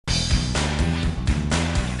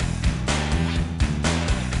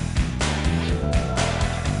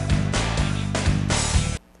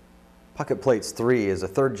Pocket Plates 3 is a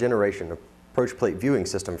third-generation approach plate viewing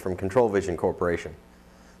system from Control Vision Corporation.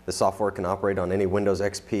 The software can operate on any Windows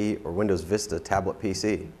XP or Windows Vista tablet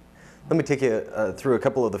PC. Let me take you through a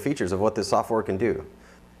couple of the features of what this software can do.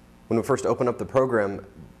 When we first open up the program,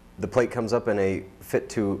 the plate comes up in a fit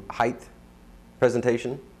to height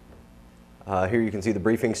presentation. Here you can see the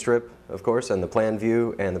briefing strip, of course, and the plan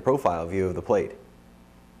view and the profile view of the plate.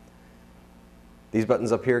 These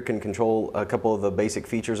buttons up here can control a couple of the basic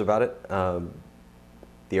features about it. The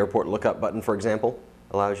airport lookup button, for example,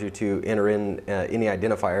 allows you to enter in any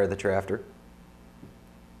identifier that you're after.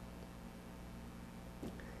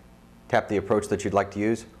 Tap the approach that you'd like to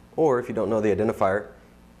use, or if you don't know the identifier,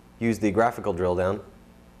 use the graphical drill down.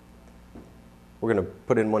 We're going to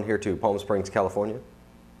put in one here to Palm Springs, California.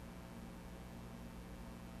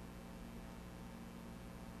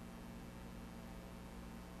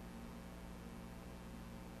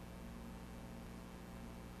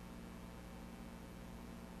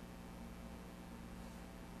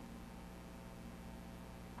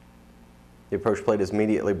 The approach plate is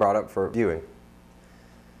immediately brought up for viewing.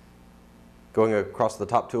 Going across the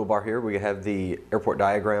top toolbar here, we have the airport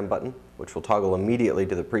diagram button, which will toggle immediately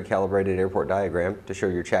to the pre-calibrated airport diagram to show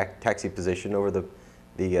your taxi position over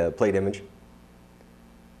the plate image.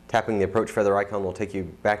 Tapping the approach feather icon will take you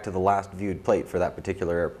back to the last viewed plate for that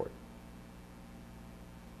particular airport.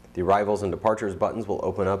 The arrivals and departures buttons will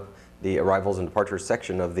open up the arrivals and departures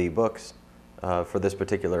section of the books for this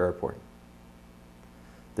particular airport.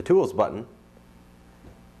 The tools button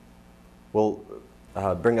will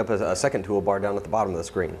bring up a second toolbar down at the bottom of the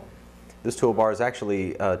screen. This toolbar is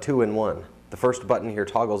actually two in one. The first button here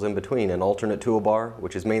toggles in between an alternate toolbar,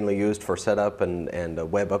 which is mainly used for setup and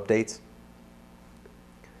web updates.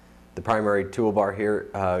 The primary toolbar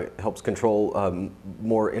here helps control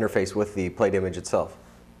more interface with the plate image itself.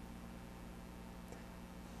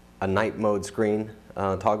 A night mode screen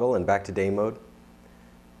toggle and back to day mode.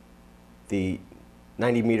 The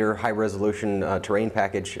 90-meter high-resolution terrain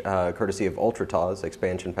package courtesy of UltraTAWS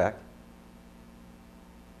expansion pack.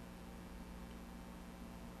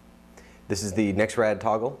 This is the NEXRAD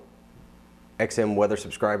toggle. XM weather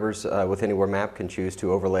subscribers with Anywhere Map can choose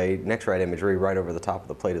to overlay NEXRAD imagery right over the top of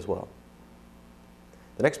the plate as well.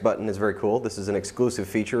 The next button is very cool. This is an exclusive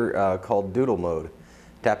feature called doodle mode.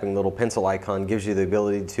 Tapping the little pencil icon gives you the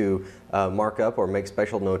ability to mark up or make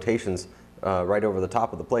special notations right over the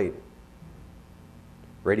top of the plate.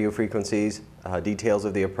 Radio frequencies, details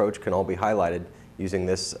of the approach can all be highlighted using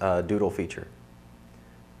this doodle feature.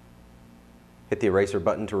 Hit the eraser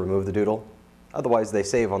button to remove the doodle. Otherwise, they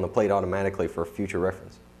save on the plate automatically for future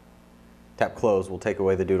reference. Tap close will take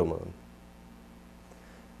away the doodle mode.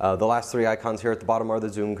 The last three icons here at the bottom are the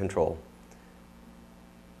zoom control.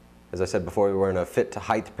 As I said before, we're in a fit to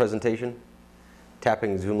height presentation.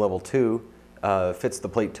 Tapping zoom level 2 fits the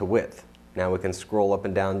plate to width. Now we can scroll up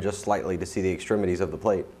and down just slightly to see the extremities of the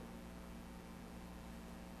plate.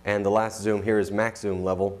 And the last zoom here is max zoom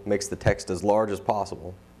level, makes the text as large as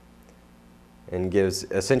possible and gives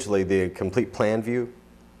essentially the complete plan view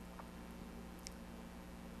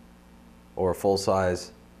or a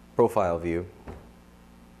full-size profile view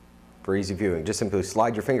for easy viewing. Just simply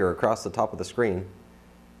slide your finger across the top of the screen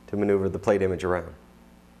to maneuver the plate image around.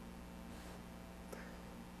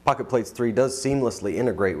 Pocket Plates 3 does seamlessly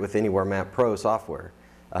integrate with Anywhere Map Pro software,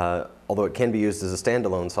 although it can be used as a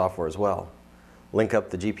standalone software as well. Link up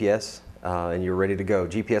the GPS and you're ready to go.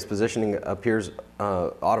 GPS positioning appears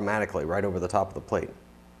automatically right over the top of the plate.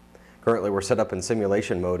 Currently we're set up in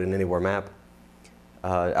simulation mode in Anywhere Map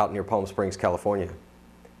out near Palm Springs, California.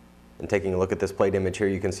 And taking a look at this plate image here,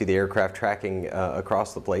 you can see the aircraft tracking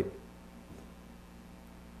across the plate.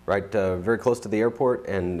 Right very close to the airport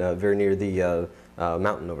and very near the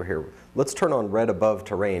mountain over here. Let's turn on red above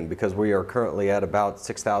terrain because we are currently at about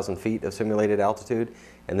 6,000 feet of simulated altitude,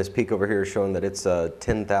 and this peak over here is showing that it's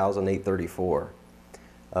 10,834.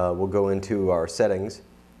 We'll go into our settings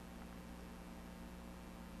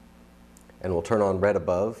and we'll turn on red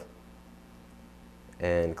above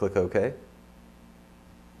and click OK.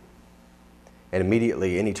 And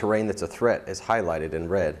immediately any terrain that's a threat is highlighted in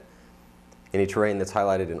red. Any terrain that's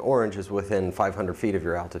highlighted in orange is within 500 feet of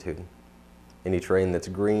your altitude. Any terrain that's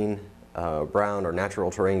green, brown, or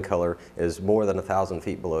natural terrain color is more than 1,000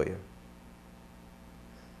 feet below you.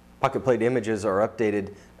 Pocket plate images are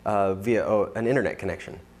updated via an internet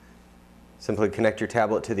connection. Simply connect your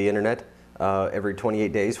tablet to the internet every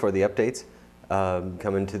 28 days for the updates.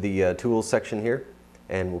 Come into the tools section here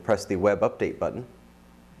and we'll press the web update button.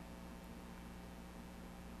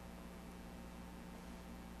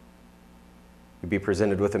 You'll be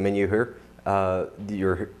presented with a menu here.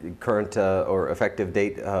 Your current or effective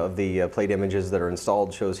date of the plate images that are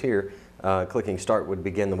installed shows here. Clicking Start would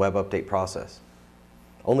begin the web update process.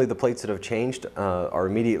 Only the plates that have changed are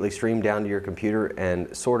immediately streamed down to your computer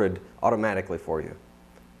and sorted automatically for you.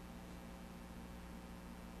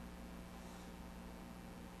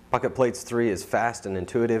 Pocket Plates 3 is fast and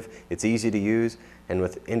intuitive, it's easy to use, and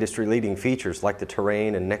with industry-leading features like the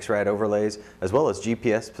terrain and NEXRAD overlays, as well as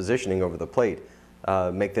GPS positioning over the plate,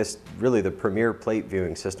 make this really the premier plate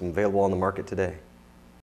viewing system available on the market today.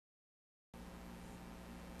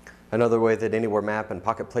 Another way that Anywhere Map and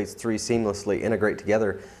Pocket Plates 3 seamlessly integrate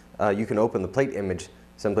together, you can open the plate image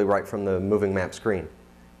simply right from the moving map screen.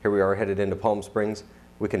 Here we are headed into Palm Springs.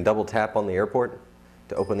 We can double tap on the airport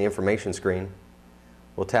to open the information screen.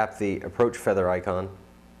 We'll tap the approach feather icon.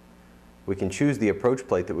 We can choose the approach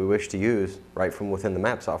plate that we wish to use right from within the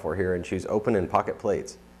map software here and choose Open in Pocket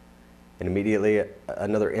Plates. And immediately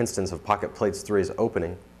another instance of Pocket Plates 3 is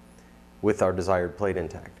opening with our desired plate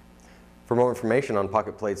intact. For more information on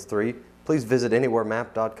Pocket Plates 3, please visit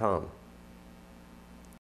anywheremap.com.